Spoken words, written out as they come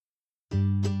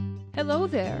Hello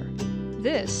there.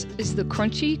 This is the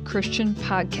Crunchy Christian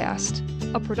Podcast,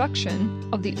 a production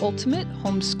of the Ultimate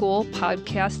Homeschool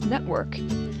Podcast Network.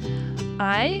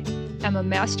 I am a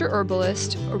master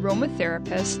herbalist,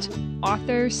 aromatherapist,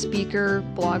 author, speaker,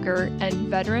 blogger, and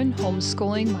veteran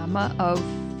homeschooling mama of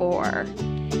 4.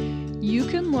 You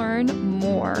can learn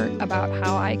more about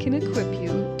how I can equip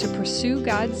you to pursue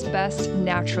God's best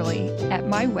naturally at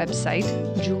my website,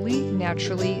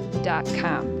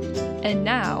 julienaturally.com. And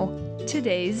now,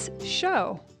 today's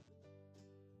show.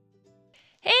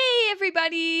 Hey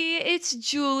everybody, it's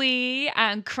Julie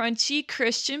on Crunchy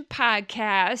Christian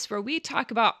Podcast, where we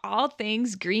talk about all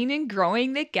things green and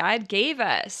growing that God gave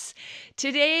us.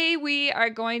 Today we are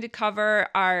going to cover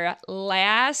our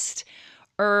last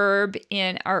herb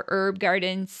in our herb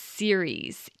garden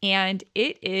series, and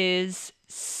it is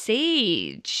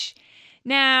sage.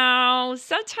 Now,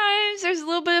 sometimes there's a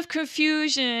little bit of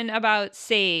confusion about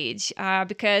sage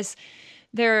because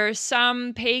there are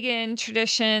some pagan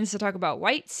traditions that talk about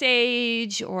white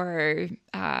sage or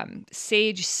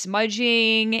sage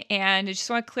smudging, and I just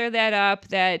want to clear that up,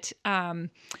 that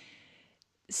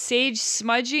sage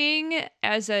smudging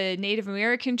as a Native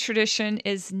American tradition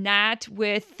is not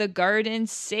with the garden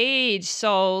sage.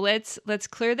 So let's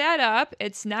clear that up.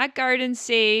 It's not garden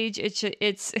sage.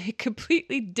 It's a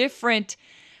completely different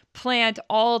plant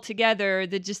altogether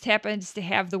that just happens to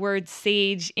have the word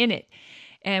sage in it.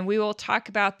 And we will talk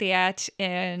about that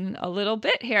in a little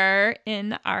bit here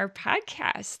in our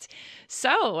podcast.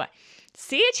 So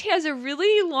sage has a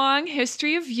really long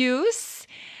history of use.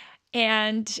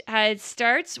 And it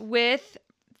starts with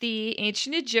the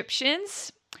ancient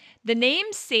Egyptians. The name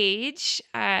sage,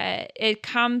 it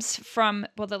comes from,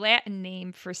 the Latin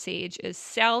name for sage is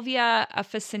Salvia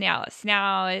officinalis.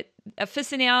 Now,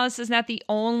 officinalis is not the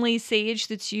only sage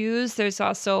that's used. There's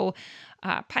also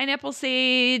pineapple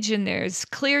sage, and there's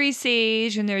clary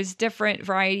sage, and there's different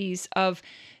varieties of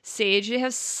sage. It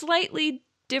has slightly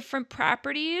different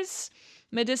properties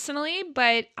medicinally,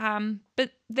 but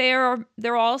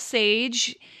they're all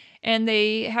sage, and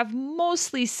they have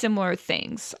mostly similar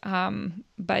things.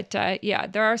 But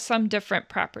there are some different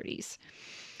properties.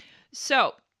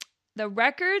 So the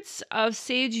records of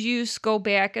sage use go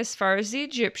back as far as the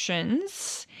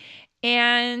Egyptians,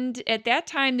 and at that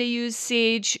time they used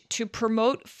sage to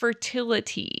promote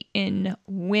fertility in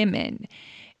women.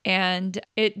 And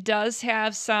it does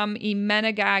have some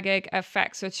emmenagogic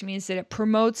effects, which means that it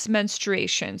promotes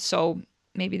menstruation. So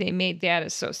maybe they made that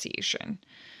association.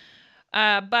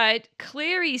 But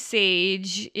clary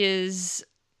sage is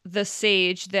the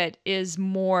sage that is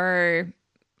more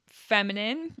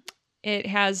feminine. It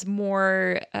has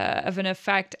more of an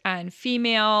effect on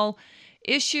female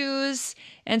issues.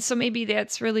 And so maybe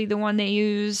that's really the one they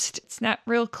used. It's not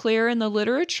real clear in the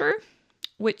literature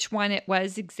which one it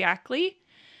was exactly,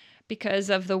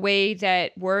 because of the way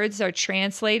that words are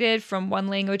translated from one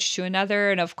language to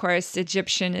another. And of course,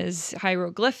 Egyptian is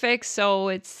hieroglyphic, so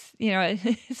it's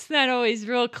not always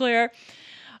real clear.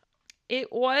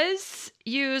 It was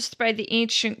used by the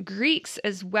ancient Greeks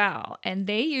as well, and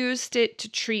they used it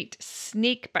to treat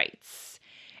snake bites.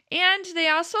 And they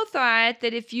also thought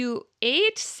that if you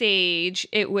ate sage,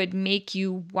 it would make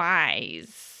you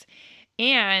wise.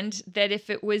 And that if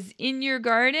it was in your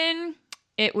garden,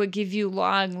 it would give you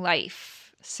long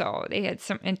life. So they had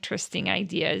some interesting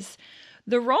ideas.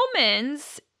 The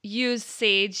Romans used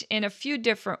sage in a few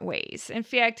different ways. In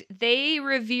fact, they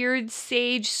revered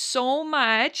sage so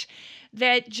much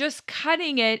that just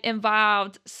cutting it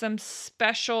involved some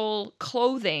special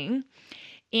clothing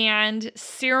and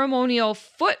ceremonial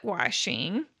foot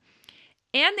washing.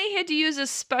 And they had to use a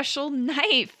special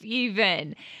knife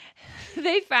even.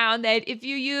 They found that if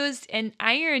you used an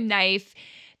iron knife,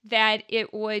 that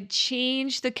it would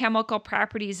change the chemical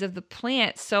properties of the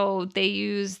plant. So they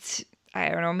used,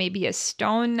 maybe a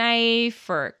stone knife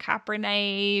or a copper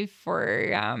knife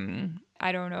or,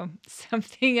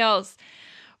 something else.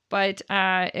 But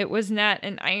it was not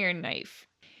an iron knife.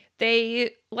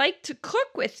 They liked to cook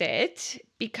with it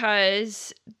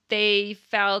because they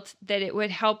felt that it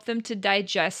would help them to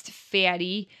digest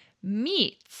fatty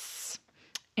meats.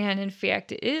 And in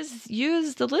fact, it is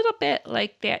used a little bit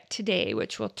like that today,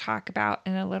 which we'll talk about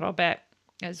in a little bit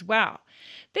as well.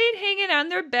 They'd hang it on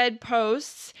their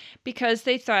bedposts because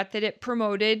they thought that it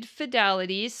promoted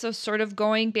fidelity. So sort of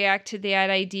going back to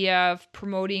that idea of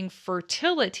promoting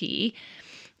fertility,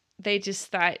 they just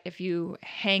thought if you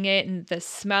hang it and the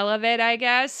smell of it, I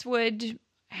guess, would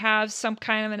have some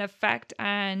kind of an effect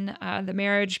on the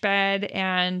marriage bed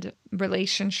and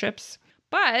relationships.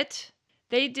 But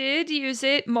they did use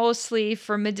it mostly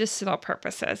for medicinal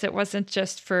purposes. It wasn't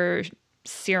just for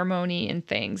ceremony and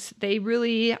things. They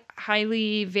really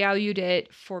highly valued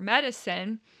it for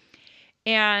medicine.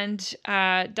 And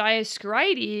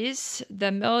Dioscorides,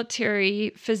 the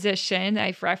military physician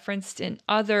I've referenced in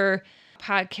other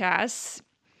podcasts,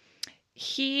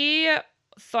 he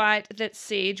thought that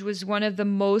sage was one of the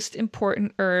most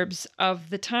important herbs of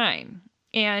the time.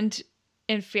 And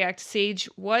in fact, sage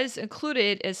was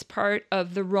included as part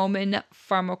of the Roman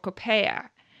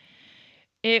pharmacopoeia.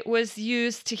 It was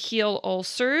used to heal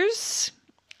ulcers,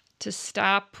 to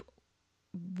stop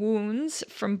wounds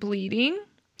from bleeding,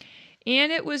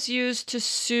 and it was used to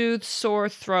soothe sore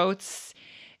throats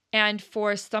and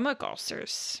for stomach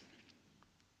ulcers.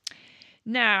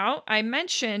 Now, I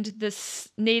mentioned this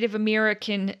Native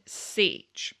American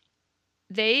sage.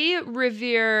 They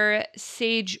revere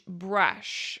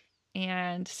sagebrush,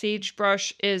 and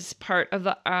sagebrush is part of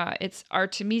the, it's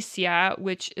Artemisia,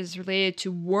 which is related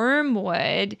to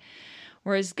wormwood,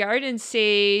 whereas garden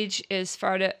sage is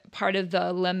part of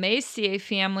the Lamiaceae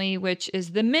family, which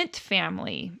is the mint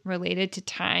family, related to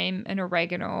thyme and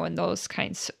oregano and those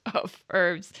kinds of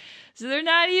herbs. So they're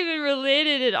not even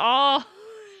related at all.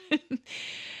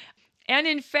 And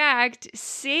in fact,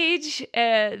 sage,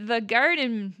 the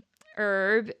garden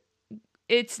herb,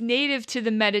 it's native to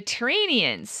the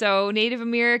Mediterranean. So Native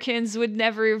Americans would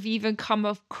never have even come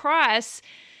across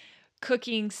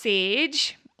cooking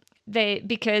sage,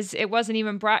 because it wasn't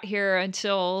even brought here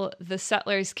until the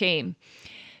settlers came.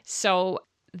 So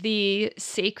the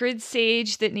sacred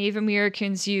sage that Native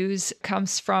Americans use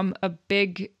comes from a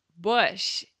big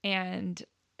bush, and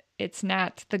it's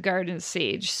not the garden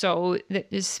sage. So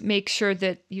just make sure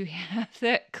that you have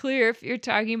that clear if you're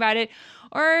talking about it,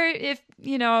 or if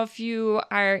you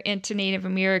are into Native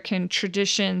American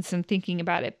traditions and thinking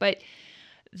about it. But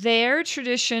their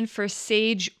tradition for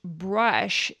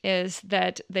sagebrush is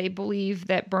that they believe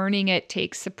that burning it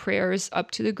takes the prayers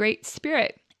up to the Great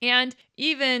Spirit. And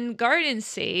even garden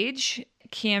sage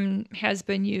has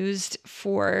been used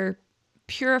for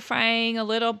purifying a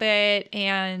little bit,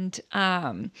 and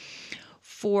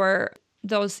for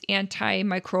those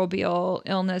antimicrobial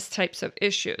illness types of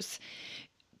issues.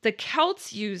 The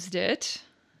Celts used it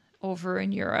over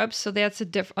in Europe, so that's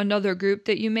another group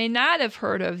that you may not have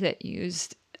heard of that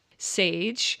used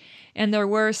sage, and there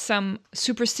were some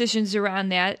superstitions around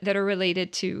that are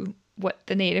related to what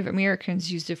the Native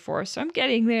Americans used it for, so I'm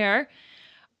getting there.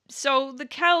 So the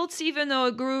Celts, even though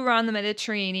it grew around the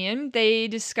Mediterranean, they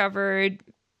discovered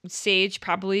sage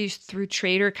probably through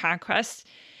trade or conquest,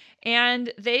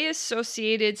 and they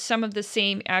associated some of the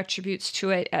same attributes to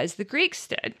it as the Greeks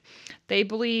did. They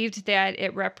believed that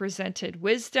it represented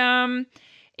wisdom,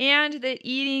 and that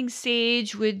eating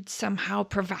sage would somehow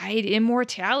provide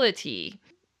immortality.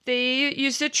 They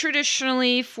used it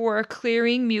traditionally for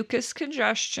clearing mucus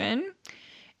congestion,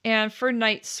 and for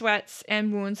night sweats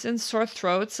and wounds and sore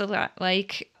throats, a lot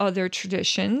like other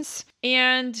traditions.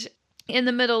 And in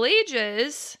the Middle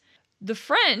Ages, the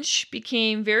French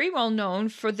became very well known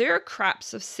for their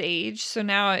crops of sage. So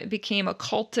now it became a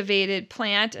cultivated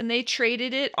plant, and they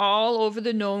traded it all over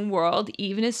the known world,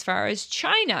 even as far as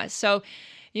China. So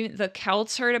even the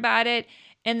Celts heard about it,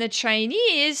 and the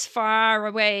Chinese far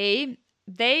away,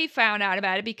 they found out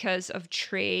about it because of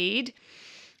trade.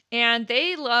 And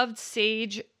they loved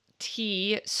sage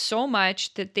tea so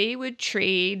much that they would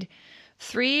trade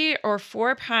 3 or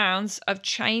 4 pounds of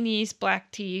Chinese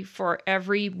black tea for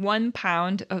every 1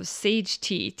 pound of sage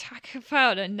tea. Talk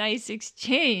about a nice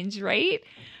exchange, right?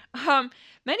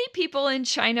 Many people in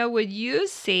China would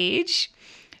use sage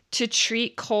to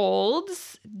treat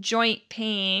colds, joint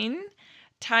pain,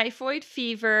 typhoid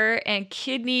fever, and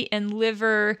kidney and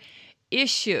liver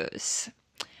issues.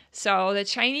 So the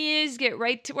Chinese get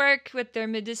right to work with their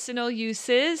medicinal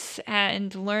uses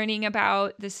and learning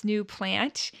about this new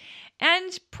plant.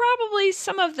 And probably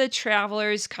some of the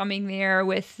travelers coming there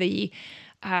with the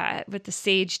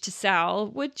sage to sell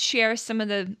would share some of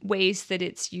the ways that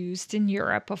it's used in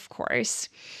Europe, of course.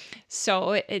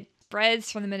 So it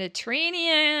spreads from the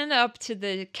Mediterranean up to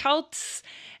the Celts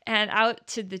and out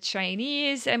to the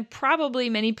Chinese, and probably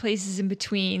many places in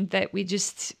between that we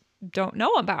just don't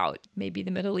know about, maybe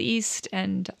the Middle East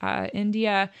and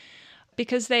India,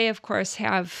 because they, of course,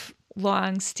 have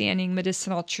long-standing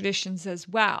medicinal traditions as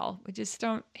well. We just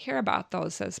don't hear about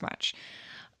those as much.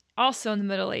 Also in the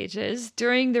Middle Ages,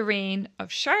 during the reign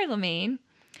of Charlemagne,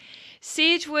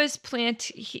 sage was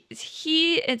planted.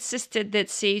 He insisted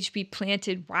that sage be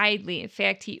planted widely. In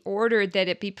fact, he ordered that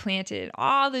it be planted in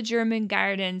all the German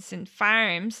gardens and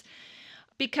farms,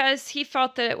 because he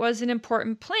felt that it was an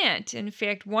important plant. In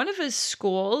fact, one of his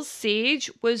schools, sage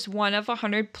was one of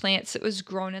 100 plants that was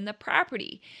grown in the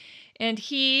property. And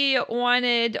he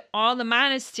wanted all the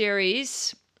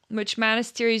monasteries, which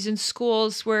monasteries and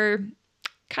schools were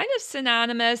kind of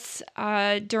synonymous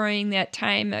during that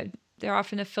time. They're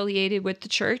often affiliated with the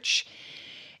church.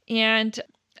 And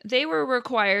they were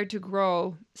required to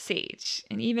grow sage.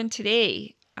 And even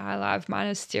today, a lot of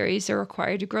monasteries are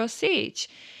required to grow sage.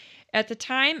 At the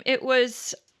time, it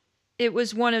was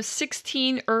one of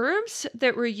 16 herbs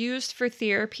that were used for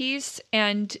therapies,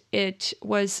 and it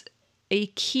was a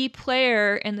key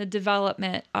player in the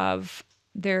development of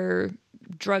their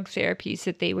drug therapies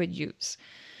that they would use.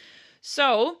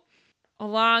 So,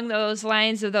 along those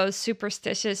lines of those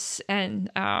superstitious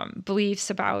and beliefs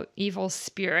about evil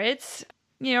spirits,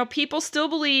 people still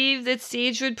believe that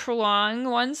sage would prolong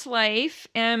one's life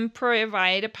and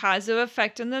provide a positive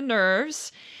effect on the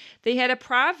nerves. They had a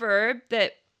proverb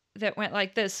that went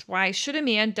like this: "Why should a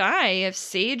man die if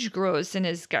sage grows in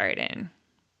his garden?"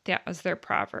 That was their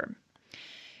proverb.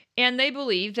 And they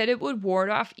believed that it would ward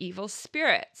off evil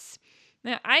spirits.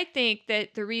 Now, I think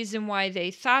that the reason why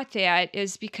they thought that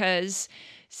is because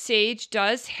sage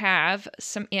does have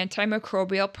some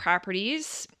antimicrobial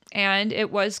properties, and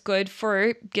it was good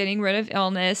for getting rid of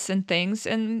illness and things.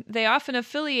 And they often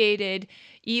affiliated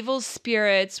evil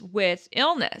spirits with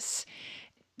illness.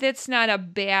 That's not a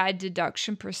bad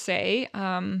deduction per se.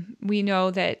 We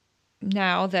know that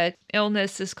now that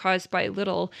illness is caused by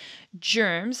little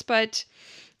germs, but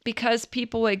because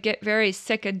people would get very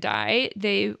sick and die,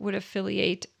 they would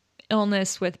affiliate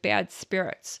illness with bad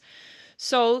spirits.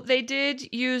 So they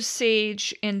did use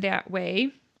sage in that way.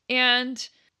 And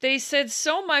they said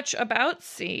so much about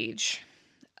sage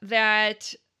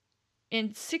that in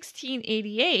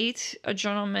 1688, a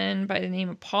gentleman by the name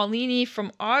of Paulini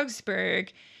from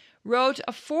Augsburg wrote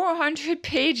a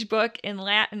 400-page book in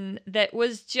Latin that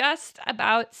was just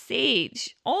about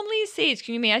sage. Only sage.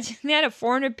 Can you imagine that? A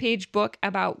 400-page book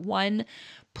about one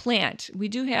plant. We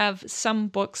do have some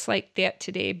books like that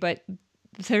today, but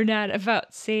they're not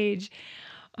about sage.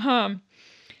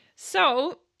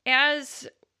 So as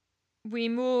we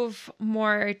move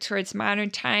more towards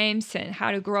modern times and how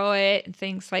to grow it and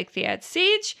things like that,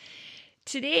 sage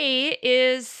today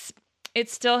it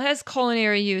still has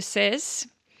culinary uses.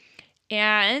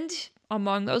 And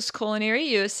among those culinary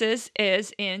uses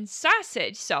is in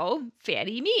sausage, so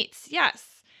fatty meats,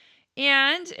 yes.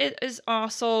 And it is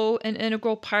also an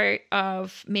integral part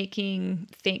of making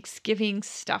Thanksgiving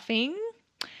stuffing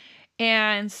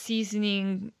and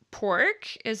seasoning pork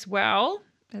as well,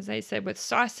 as I said, with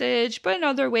sausage, but in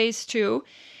other ways too.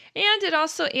 And it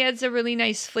also adds a really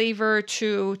nice flavor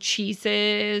to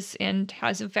cheeses and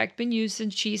has in fact been used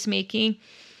in cheese making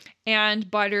and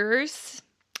butters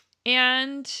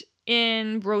and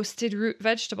in roasted root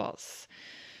vegetables.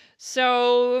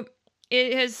 So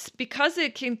because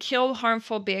it can kill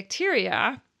harmful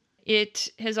bacteria, it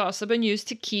has also been used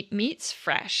to keep meats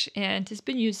fresh and has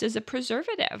been used as a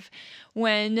preservative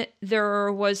when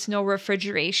there was no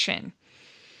refrigeration.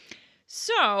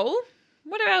 So,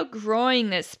 what about growing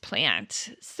this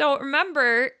plant? So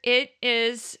remember, it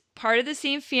is part of the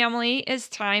same family as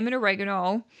thyme and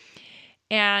oregano,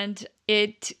 and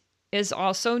it is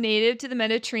also native to the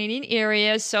Mediterranean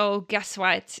area. So guess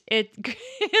what? It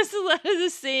has a lot of the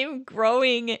same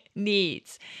growing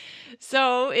needs.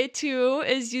 So it too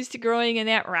is used to growing in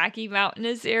that rocky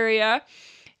mountainous area.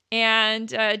 And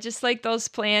just like those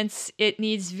plants, it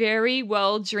needs very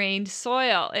well-drained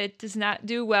soil. It does not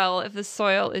do well if the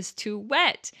soil is too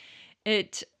wet.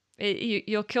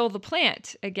 You'll kill the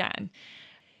plant again.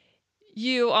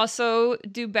 You also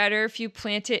do better if you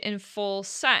plant it in full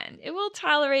sun. It will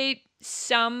tolerate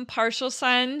some partial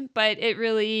sun, but it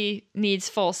really needs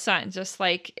full sun, just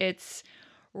like its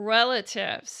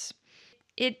relatives.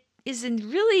 It is a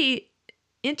really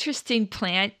interesting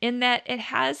plant in that it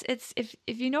has if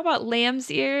you know about lamb's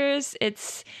ears,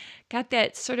 it's got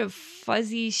that sort of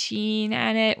fuzzy sheen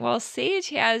on it. Well, sage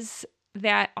has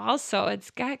that also.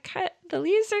 It's got the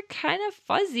leaves are kind of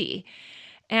fuzzy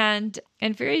and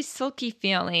very silky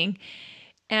feeling,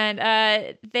 and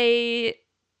they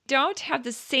don't have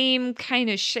the same kind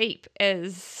of shape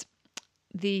as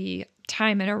the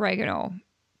thyme and oregano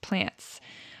plants.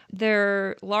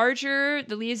 They're larger,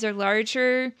 the leaves are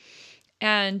larger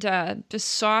and just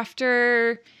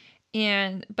softer,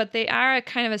 but they are a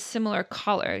kind of a similar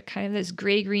color, kind of this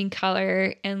gray-green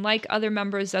color, and like other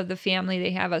members of the family,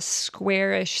 they have a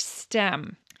squarish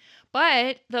stem.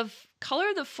 But the color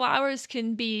of the flowers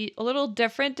can be a little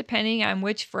different depending on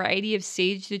which variety of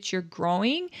sage that you're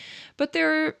growing. But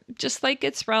they're just like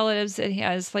its relatives. It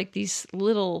has like these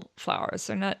little flowers.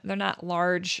 They're not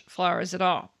large flowers at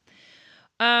all.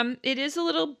 It is a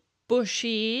little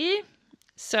bushy.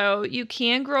 So you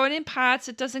can grow it in pots.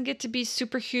 It doesn't get to be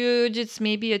super huge. It's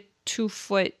maybe a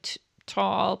 2-foot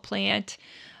tall plant.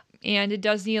 And it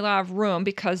does need a lot of room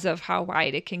because of how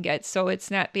wide it can get. So it's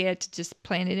not bad to just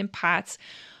plant it in pots.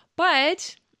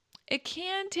 But it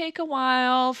can take a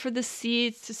while for the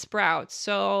seeds to sprout.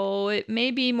 So it may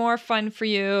be more fun for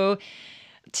you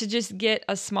to just get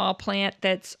a small plant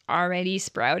that's already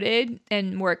sprouted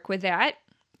and work with that,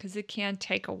 because it can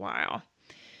take a while.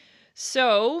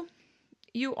 So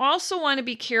you also want to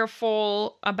be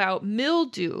careful about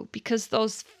mildew, because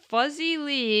those fuzzy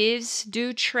leaves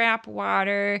do trap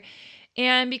water,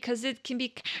 and because it can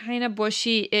be kind of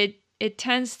bushy, it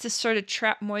tends to sort of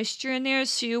trap moisture in there.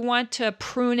 So you want to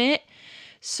prune it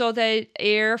so that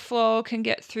airflow can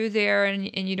get through there and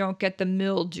you don't get the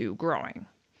mildew growing.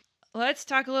 Let's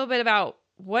talk a little bit about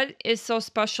what is so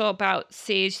special about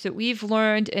sage that we've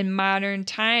learned in modern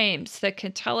times that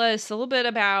can tell us a little bit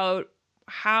about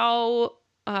how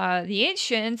the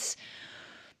ancients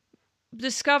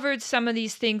discovered some of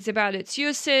these things about its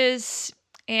uses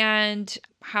and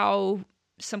how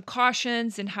some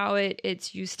cautions and how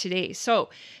it's used today. So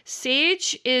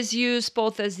sage is used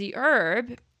both as the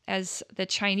herb, as the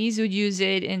Chinese would use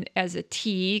it, and as a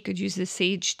tea. You could use the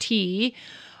sage tea.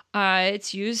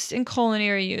 It's used in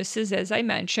culinary uses, as I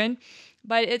mentioned,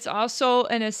 but it's also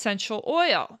an essential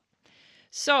oil.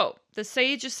 So the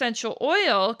sage essential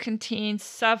oil contains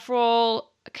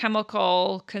several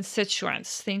chemical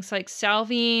constituents, things like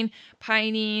salvine,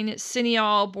 pinene,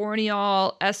 cineol,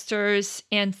 borneol, esters,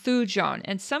 and thujone.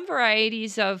 And some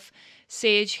varieties of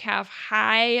sage have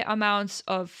high amounts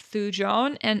of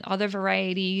thujone, and other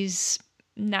varieties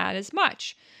not as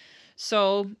much.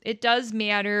 So it does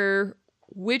matter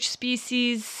which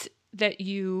species that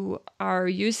you are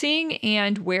using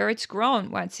and where it's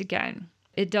grown. Once again,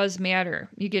 it does matter.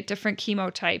 You get different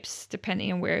chemotypes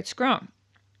depending on where it's grown.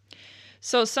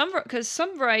 So because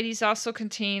some varieties also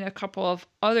contain a couple of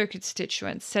other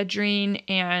constituents, cedrine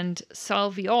and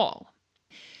salviol.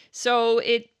 So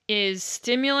it is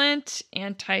stimulant,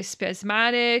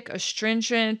 antispasmodic,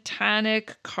 astringent,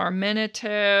 tonic,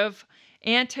 carminative,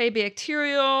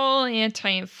 antibacterial,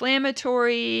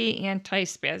 anti-inflammatory,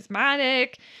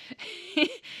 antispasmodic,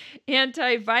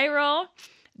 antiviral,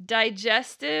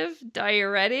 digestive,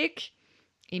 diuretic,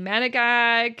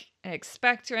 emmenagogue,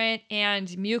 expectorant, and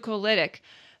mucolytic.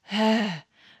 Right?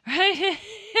 It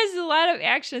has a lot of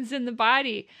actions in the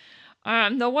body.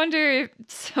 No wonder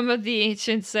some of the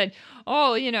ancients said,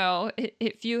 oh,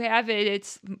 if you have it,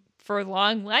 it's for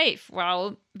long life.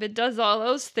 Well, if it does all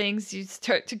those things, you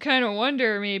start to kind of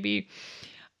wonder maybe.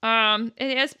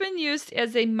 It has been used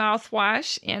as a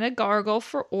mouthwash and a gargle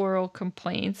for oral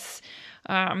complaints.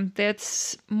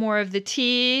 That's more of the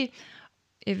tea.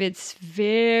 If it's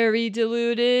very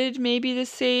diluted, maybe the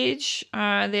sage,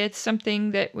 that's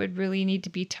something that would really need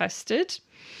to be tested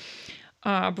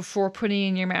before putting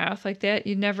in your mouth like that.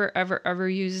 You never, ever, ever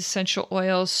use essential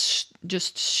oils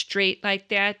just straight like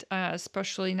that,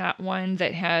 especially not one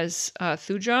that has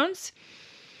thujones.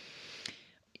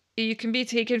 You can be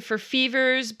taken for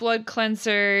fevers, blood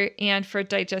cleanser, and for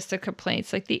digestive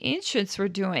complaints like the ancients were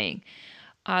doing.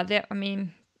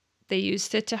 They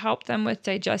used it to help them with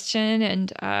digestion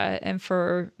and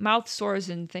for mouth sores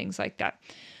and things like that.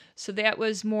 So that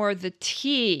was more the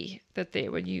tea that they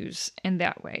would use in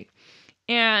that way.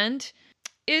 And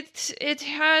it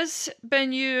has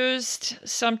been used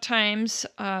sometimes.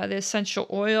 The essential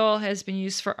oil has been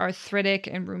used for arthritic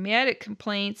and rheumatic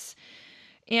complaints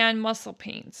and muscle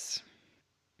pains.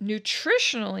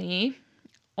 Nutritionally,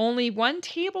 only 1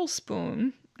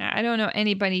 tablespoon. I don't know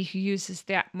anybody who uses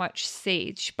that much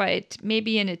sage, but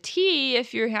maybe in a tea,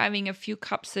 if you're having a few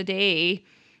cups a day.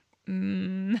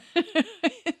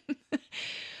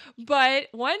 But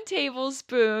 1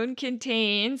 tablespoon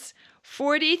contains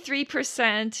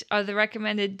 43% of the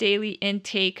recommended daily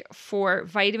intake for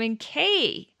vitamin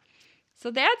K. So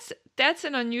that's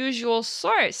an unusual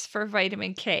source for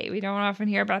vitamin K. We don't often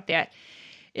hear about that.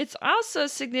 It's also a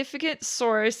significant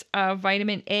source of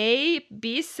vitamin A,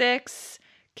 B6,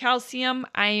 calcium,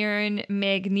 iron,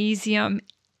 magnesium,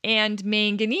 and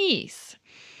manganese.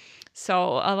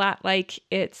 So a lot like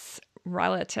its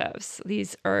relatives,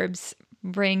 these herbs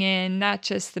bring in not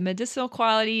just the medicinal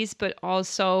qualities, but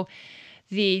also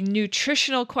the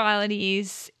nutritional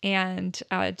qualities, and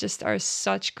just are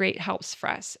such great helps for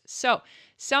us. So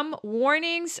some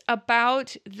warnings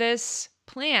about this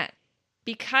plant.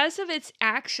 Because of its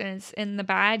actions in the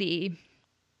body,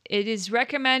 it is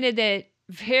recommended that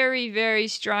very, very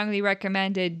strongly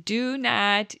recommended, do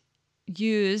not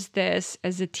use this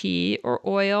as a tea or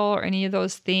oil or any of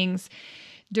those things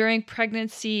during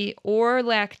pregnancy or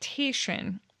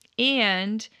lactation.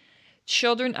 And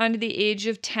children under the age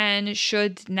of 10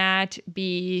 should not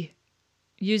be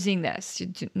using this.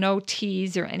 No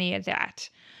teas or any of that.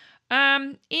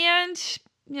 And,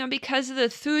 because of the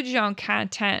thujone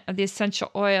content of the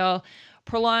essential oil,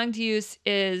 prolonged use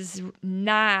is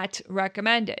not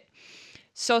recommended.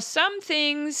 So some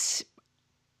things,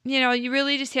 you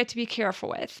really just have to be careful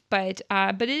with. But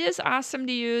it is awesome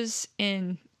to use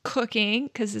in cooking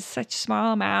because it's such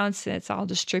small amounts and it's all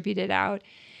distributed out.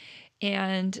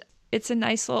 And it's a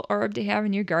nice little herb to have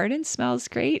in your garden. Smells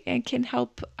great and can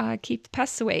help keep the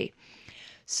pests away.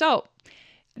 So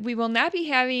we will not be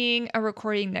having a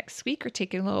recording next week or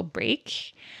taking a little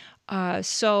break.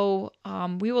 So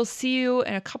we will see you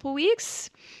in a couple weeks,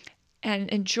 and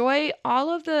enjoy all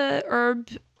of the herb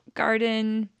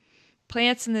garden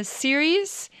plants in this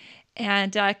series,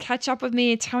 and catch up with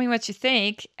me and tell me what you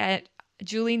think at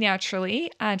Julie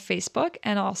Naturally on Facebook,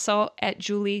 and also at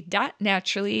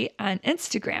julie.naturally on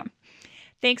Instagram.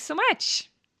 Thanks so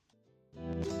much.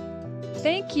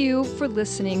 Thank you for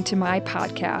listening to my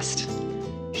podcast.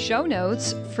 Show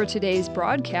notes for today's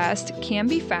broadcast can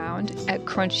be found at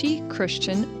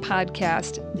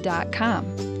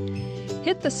crunchychristianpodcast.com.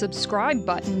 Hit the subscribe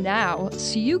button now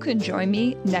so you can join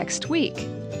me next week.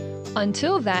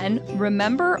 Until then,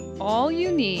 remember, all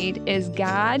you need is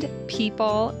God,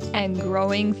 people, and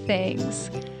growing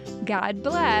things. God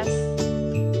bless.